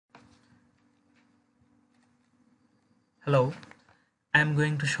Hello, I'm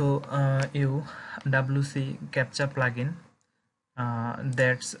going to show you WC Captcha plugin.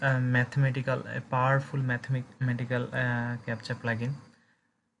 That's a powerful mathematical captcha plugin.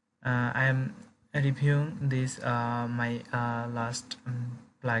 I am reviewing this my last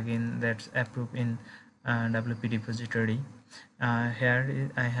plugin that's approved in WP repository. I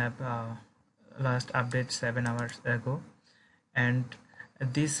have last update 7 hours ago, and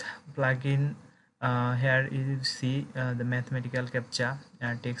this plugin here you see the mathematical captcha,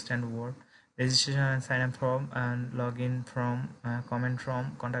 text and word, registration and sign up from, and login from, comment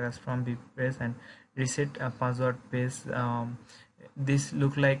from, contact us from WordPress, and reset password page. This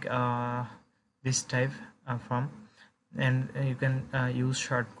look like this type from, and you can use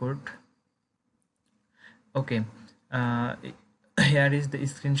shortcut. Okay, uh, here is the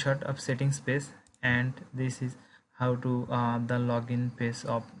screenshot of settings page, and this is how to the login page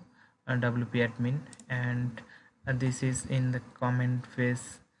of WP admin, and this is in the comment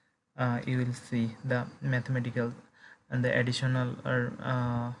phase. You will see the mathematical and the additional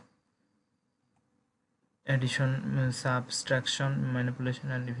addition, subtraction,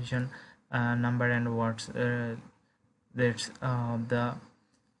 manipulation, and division, number and words. That's the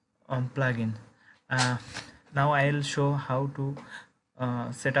plugin. uh, Now I'll show how to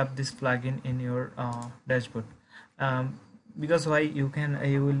set up this plugin in your dashboard. Because why you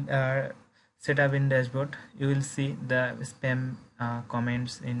will set up in dashboard, you will see the spam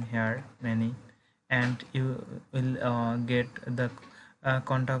comments in here many, and you will get the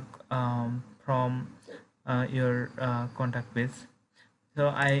contact from your contact page. So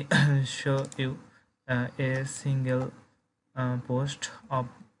I show you a single post of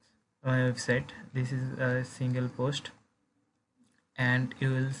my website. This is a single post, and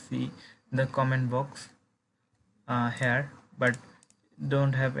you will see the comment box here, but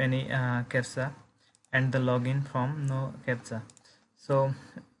don't have any captcha, and the login from no captcha. So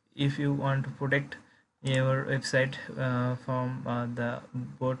if you want to protect your website from the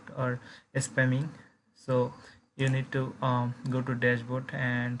bot or spamming, so you need to go to dashboard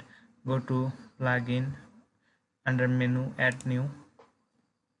and go to plugin, under menu, add new,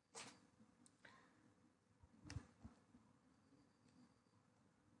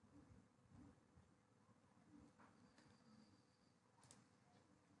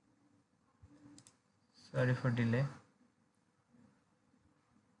 sorry for delay.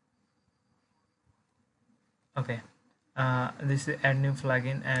 Okay, this is add new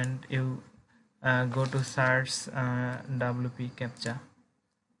plugin, and you go to search WP captcha,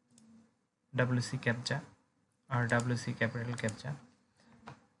 WC captcha, or WC capital captcha,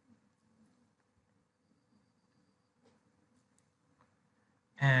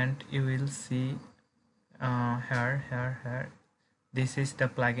 and you will see here this is the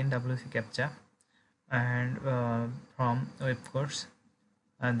plugin WC captcha, and from web course,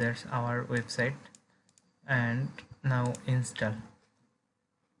 that's our website, and now install.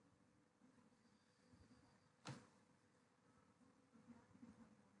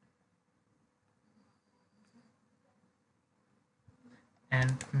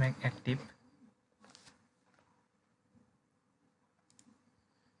 And make active,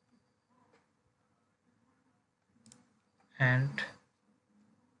 and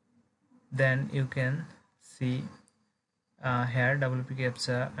then you can see here WP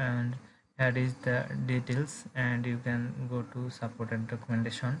captcha, and here is the details, and you can go to support and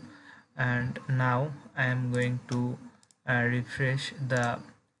documentation. And now I am going to refresh the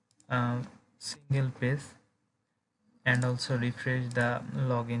single page, and also refresh the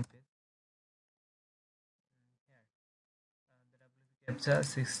login page. The WP captcha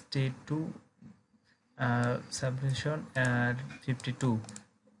 62 submission, 52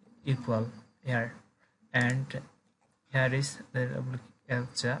 equal here, and here is the WP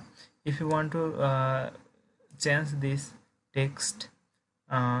captcha. If you want to change this text,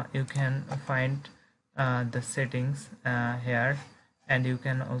 you can find the settings here, and you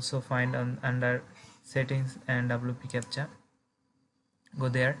can also find under settings and WP captcha. Go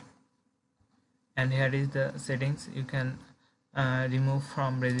there, and here is the settings. You can remove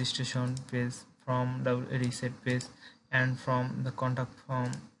from registration page, from the reset page, and from the contact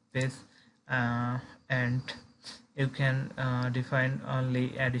form page, and you can define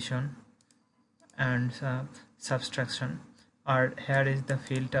only addition and subtraction. Or here is the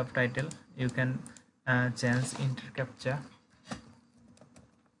field of title. You can change enter captcha,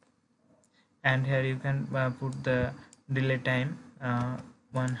 and here you can put the delay time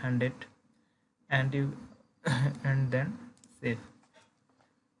 100, and you and then save.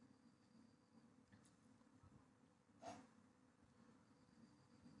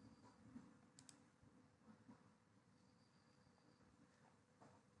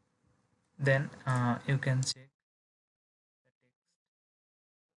 Then you can check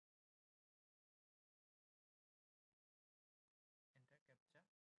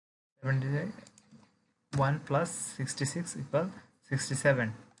the text 1 plus 66 equal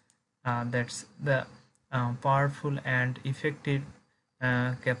 67. That's the powerful and effective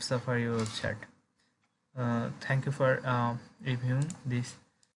captcha for your website. Thank you for reviewing this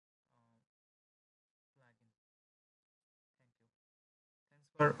plugin.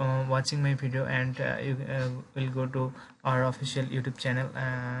 Thanks for watching my video, and you will go to our official YouTube channel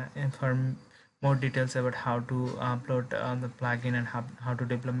for more details about how to upload the plugin and how to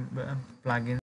develop plugins.